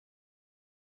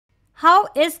How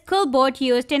is Quillbot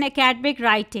used in academic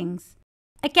writings?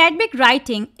 Academic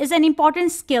writing is an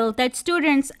important skill that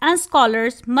students and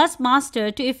scholars must master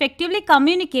to effectively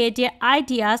communicate their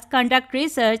ideas, conduct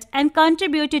research, and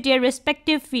contribute to their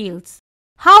respective fields.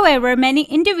 However, many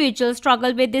individuals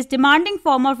struggle with this demanding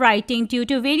form of writing due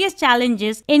to various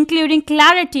challenges, including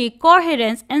clarity,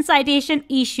 coherence, and citation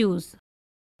issues.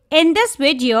 In this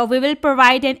video, we will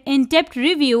provide an in-depth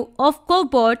review of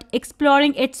Quillbot,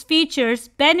 exploring its features,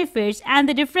 benefits, and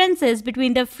the differences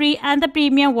between the free and the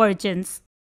premium versions.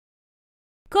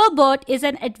 Quillbot is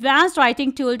an advanced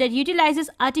writing tool that utilizes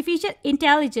artificial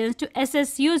intelligence to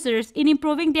assist users in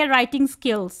improving their writing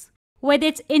skills. With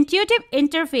its intuitive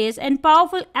interface and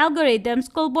powerful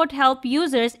algorithms, Quillbot helps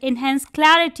users enhance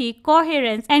clarity,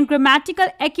 coherence, and grammatical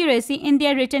accuracy in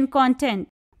their written content.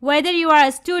 Whether you are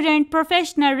a student,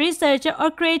 professional, researcher,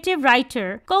 or creative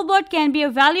writer, Quillbot can be a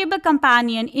valuable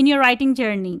companion in your writing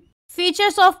journey.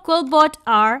 Features of Quillbot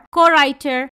are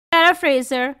co-writer,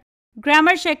 paraphraser,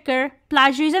 grammar checker,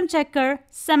 plagiarism checker,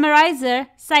 summarizer,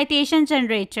 citation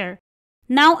generator.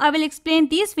 Now I will explain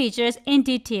these features in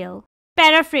detail.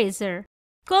 Paraphraser.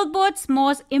 Quillbot's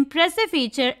most impressive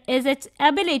feature is its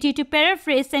ability to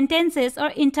paraphrase sentences or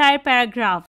entire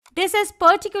paragraphs. This is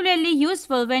particularly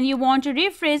useful when you want to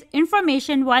rephrase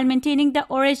information while maintaining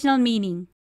the original meaning.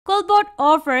 Quillbot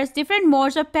offers different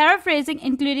modes of paraphrasing,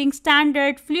 including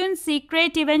standard, fluency,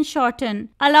 creative, and shorten,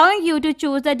 allowing you to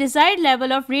choose the desired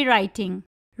level of rewriting.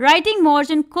 Writing modes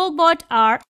in Quillbot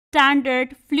are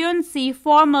standard, fluency,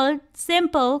 formal,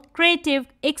 simple, creative,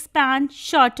 expand,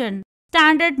 shorten.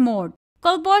 Standard mode.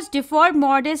 Quillbot's default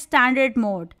mode is standard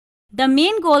mode. The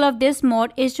main goal of this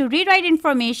mode is to rewrite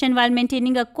information while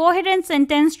maintaining a coherent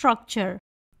sentence structure.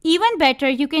 Even better,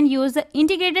 you can use the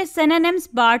integrated synonyms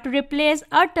bar to replace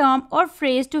a term or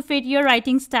phrase to fit your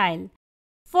writing style.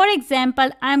 For example,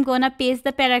 I am gonna paste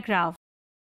the paragraph.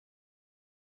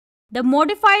 The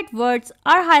modified words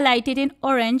are highlighted in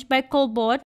orange by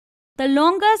Quillbot. The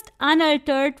longest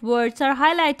unaltered words are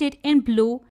highlighted in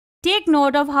blue. Take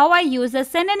note of how I use the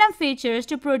synonym features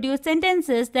to produce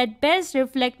sentences that best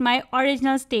reflect my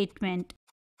original statement.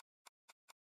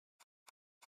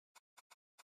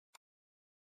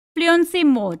 Fluency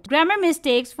mode. Grammar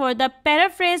mistakes for the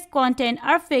paraphrased content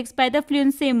are fixed by the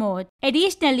fluency mode.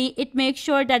 Additionally, it makes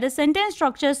sure that the sentence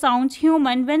structure sounds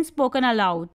human when spoken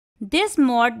aloud. This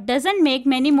mode doesn't make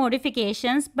many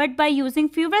modifications, but by using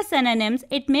fewer synonyms,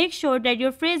 it makes sure that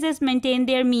your phrases maintain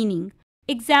their meaning.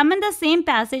 Examine the same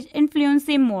passage in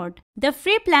fluency mode. The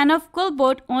free plan of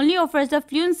Quillbot only offers the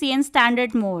fluency and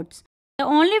standard modes. The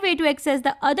only way to access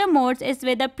the other modes is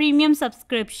with a premium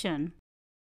subscription.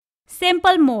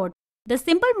 Simple mode. The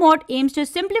simple mode aims to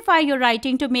simplify your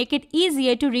writing to make it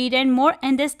easier to read and more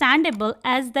understandable,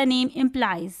 as the name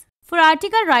implies. For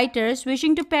article writers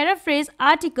wishing to paraphrase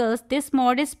articles, this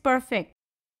mode is perfect.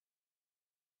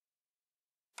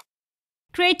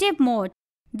 Creative mode.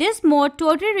 This mode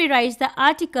totally rewrites the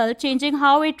article, changing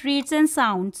how it reads and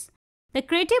sounds. The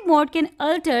creative mode can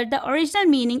alter the original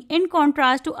meaning in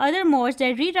contrast to other modes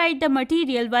that rewrite the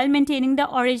material while maintaining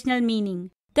the original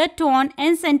meaning. The tone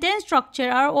and sentence structure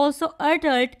are also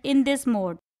altered in this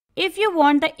mode. If you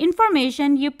want the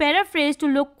information you paraphrase to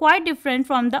look quite different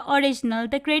from the original,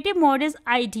 the creative mode is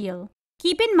ideal.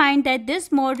 Keep in mind that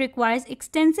this mode requires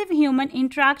extensive human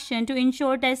interaction to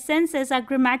ensure that sentences are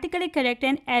grammatically correct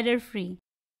and error-free.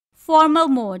 Formal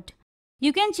mode.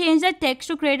 You can change the text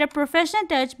to create a professional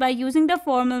touch by using the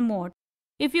formal mode.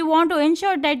 If you want to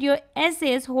ensure that your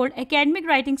essays hold academic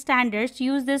writing standards,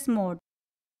 use this mode.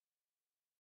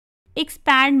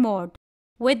 Expand mode.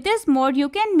 With this mode, you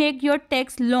can make your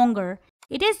text longer.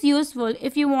 It is useful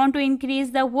if you want to increase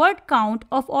the word count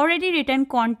of already written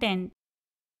content.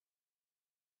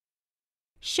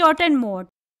 Shorten mode.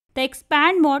 The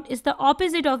expand mode is the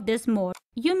opposite of this mode.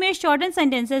 You may shorten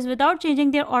sentences without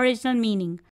changing their original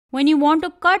meaning. When you want to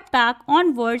cut back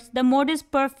on words, the mode is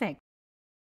perfect.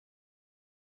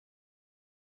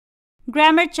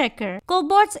 Grammar checker.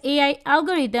 Quillbot's AI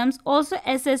algorithms also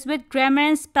assist with grammar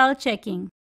and spell checking.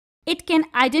 It can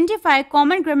identify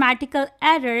common grammatical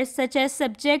errors such as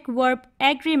subject-verb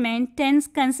agreement, tense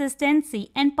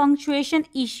consistency, and punctuation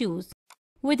issues,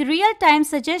 with real-time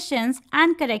suggestions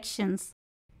and corrections.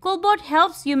 Quillbot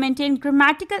helps you maintain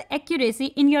grammatical accuracy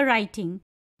in your writing.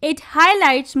 It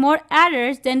highlights more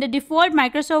errors than the default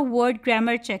Microsoft Word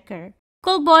grammar checker.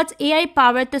 Quillbot's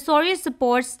AI-powered thesaurus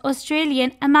supports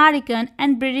Australian, American,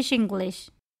 and British English.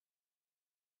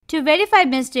 To verify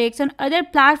mistakes on other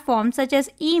platforms such as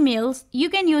emails, you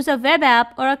can use a web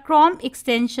app or a Chrome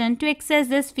extension to access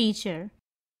this feature.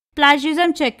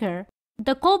 Plagiarism Checker.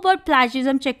 The Quillbot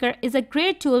Plagiarism Checker is a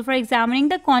great tool for examining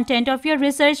the content of your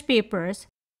research papers.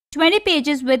 20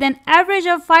 pages with an average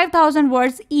of 5,000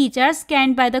 words each are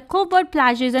scanned by the Quillbot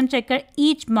Plagiarism Checker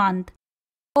each month.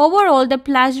 Overall, the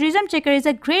Plagiarism Checker is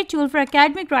a great tool for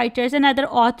academic writers and other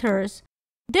authors.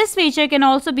 This feature can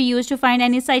also be used to find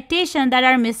any citations that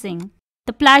are missing.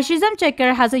 The Plagiarism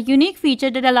Checker has a unique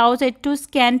feature that allows it to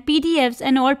scan PDFs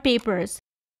and old papers.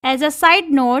 As a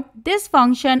side note, this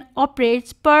function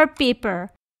operates per paper.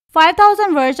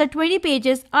 5,000 words or 20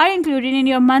 pages are included in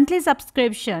your monthly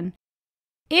subscription.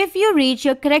 If you reach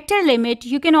your character limit,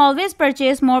 you can always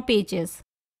purchase more pages.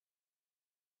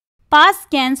 Past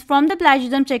scans from the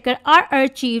Plagiarism Checker are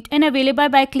archived and available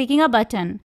by clicking a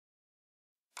button.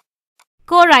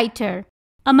 Co-writer.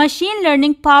 A machine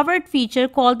learning powered feature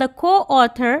called the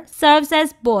co-author serves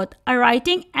as both a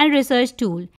writing and research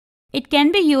tool. It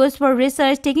can be used for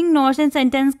research, taking notes, and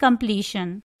sentence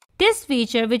completion. This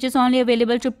feature, which is only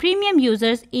available to premium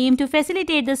users, aims to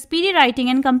facilitate the speedy writing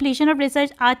and completion of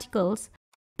research articles.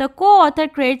 The co-author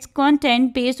creates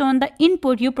content based on the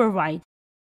input you provide.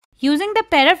 Using the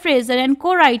paraphraser and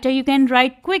co-writer, you can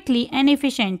write quickly and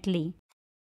efficiently.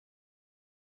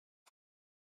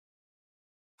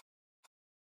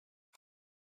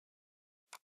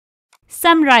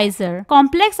 Summarizer.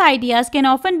 Complex ideas can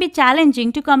often be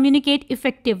challenging to communicate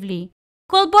effectively.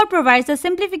 Quillbot provides a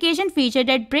simplification feature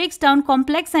that breaks down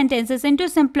complex sentences into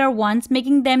simpler ones,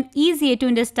 making them easier to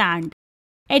understand.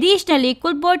 Additionally,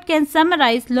 Quillbot can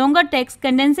summarize longer texts,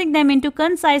 condensing them into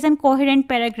concise and coherent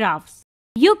paragraphs.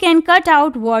 You can cut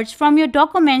out words from your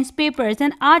documents, papers,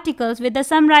 and articles with the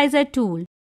Summarizer tool.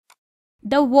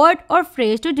 The word or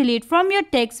phrase to delete from your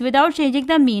text without changing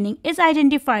the meaning is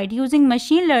identified using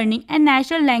machine learning and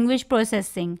natural language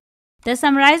processing. The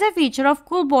Summarizer feature of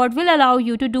Quillbot will allow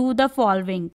you to do the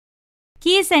following.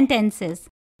 Key sentences.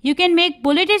 You can make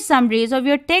bulleted summaries of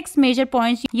your text major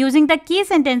points using the key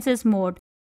sentences mode.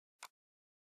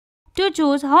 To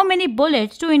choose how many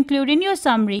bullets to include in your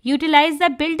summary, utilize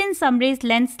the built-in summaries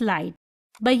length slide.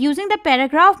 By using the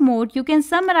paragraph mode, you can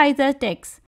summarize the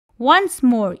text. Once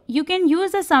more, you can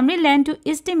use the summary length to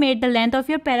estimate the length of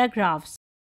your paragraphs.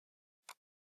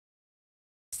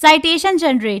 Citation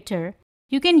Generator.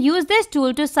 You can use this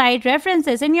tool to cite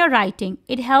references in your writing.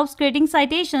 It helps creating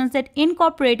citations that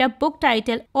incorporate a book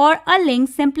title or a link,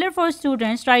 simpler for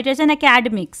students, writers, and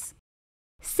academics.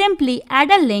 Simply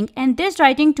add a link and this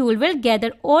writing tool will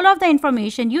gather all of the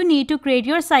information you need to create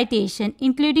your citation,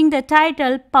 including the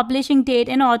title, publishing date,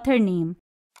 and author name.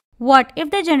 What if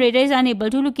the generator is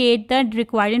unable to locate the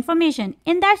required information?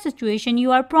 In that situation,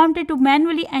 you are prompted to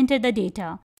manually enter the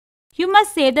data. You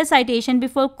must save the citation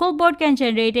before Quillbot can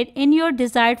generate it in your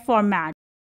desired format.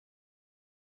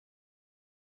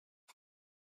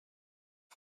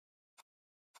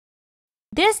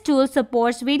 This tool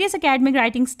supports various academic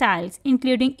writing styles,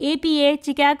 including APA,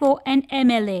 Chicago, and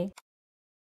MLA.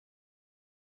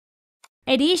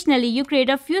 Additionally, you create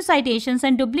a few citations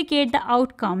and duplicate the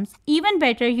outcomes. Even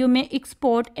better, you may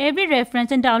export every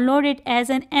reference and download it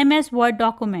as an MS Word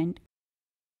document.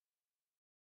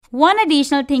 One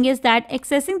additional thing is that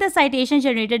accessing the citation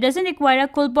generator doesn't require a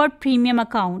Quillbot premium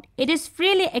account. It is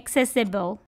freely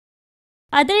accessible.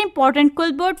 Other important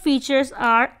Quillbot features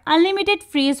are unlimited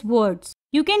freeze words.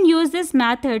 You can use this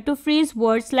method to freeze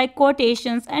words like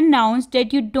quotations and nouns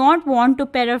that you don't want to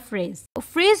paraphrase.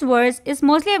 Freeze words is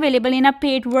mostly available in a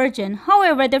paid version.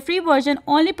 However, the free version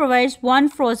only provides one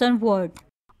frozen word.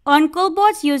 On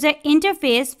Quillbot's user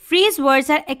interface, freeze words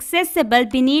are accessible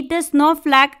beneath the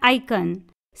snowflake icon.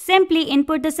 Simply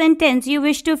input the sentence you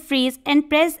wish to freeze and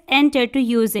press enter to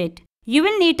use it. You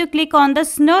will need to click on the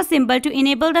snow symbol to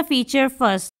enable the feature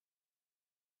first.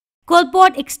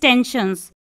 Quillbot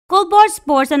extensions. Quillbot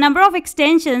supports a number of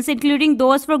extensions, including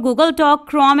those for Google Doc,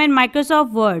 Chrome, and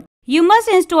Microsoft Word. You must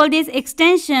install these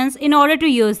extensions in order to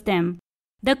use them.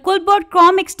 The Quillbot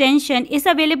Chrome extension is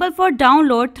available for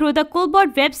download through the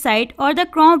Quillbot website or the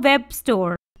Chrome Web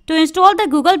Store. To install the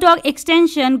Google Doc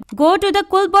extension, go to the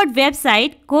Quillbot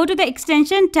website, go to the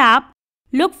Extension tab,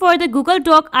 look for the Google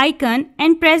Doc icon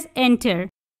and press enter.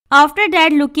 After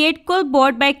that, locate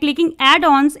Quillbot by clicking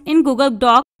Add-ons in Google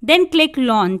Doc, then click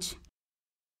Launch.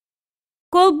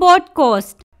 Quillbot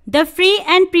Cost. The free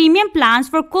and premium plans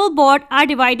for Quillbot are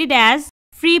divided as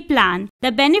free plan.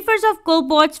 The benefits of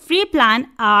Quillbot's free plan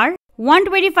are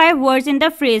 125 words in the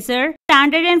phraser,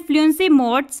 standard and fluency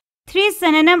modes, 3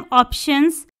 synonym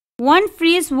options, 1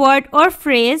 freeze word or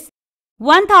phrase,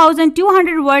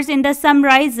 1200 words in the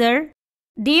summarizer.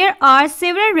 There are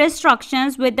several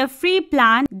restrictions with the free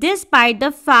plan despite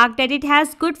the fact that it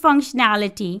has good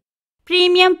functionality.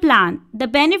 Premium plan. The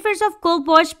benefits of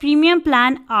Quillbot's premium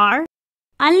plan are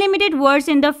unlimited words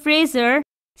in the phraser,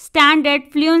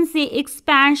 standard, fluency,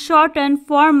 expand, shorten,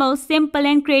 formal, simple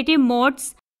and creative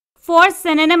modes, 4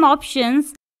 synonym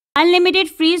options, unlimited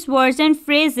phrase words and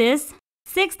phrases,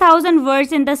 6,000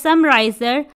 words in the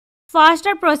summarizer,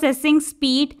 faster processing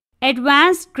speed,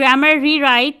 advanced grammar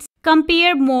rewrites,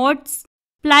 compare modes,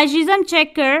 plagiarism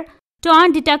checker,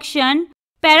 tone detection,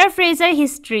 paraphraser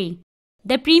history.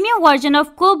 The premium version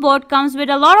of Quillbot comes with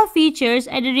a lot of features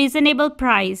at a reasonable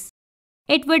price.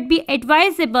 It would be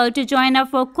advisable to join up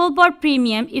for Quillbot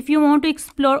Premium if you want to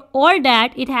explore all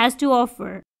that it has to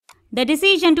offer. The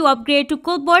decision to upgrade to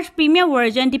Quillbot's premium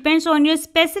version depends on your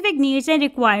specific needs and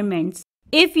requirements.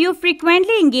 If you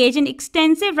frequently engage in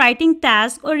extensive writing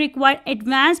tasks or require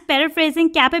advanced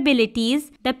paraphrasing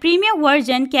capabilities, the premium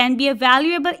version can be a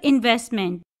valuable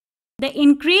investment. The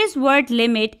increased word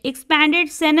limit,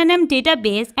 expanded synonym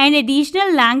database, and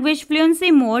additional language fluency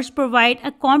modes provide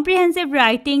a comprehensive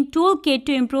writing toolkit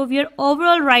to improve your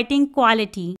overall writing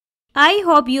quality. I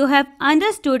hope you have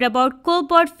understood about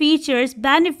Quillbot features,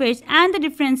 benefits, and the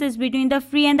differences between the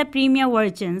free and the premium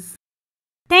versions.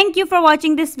 Thank you for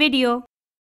watching this video.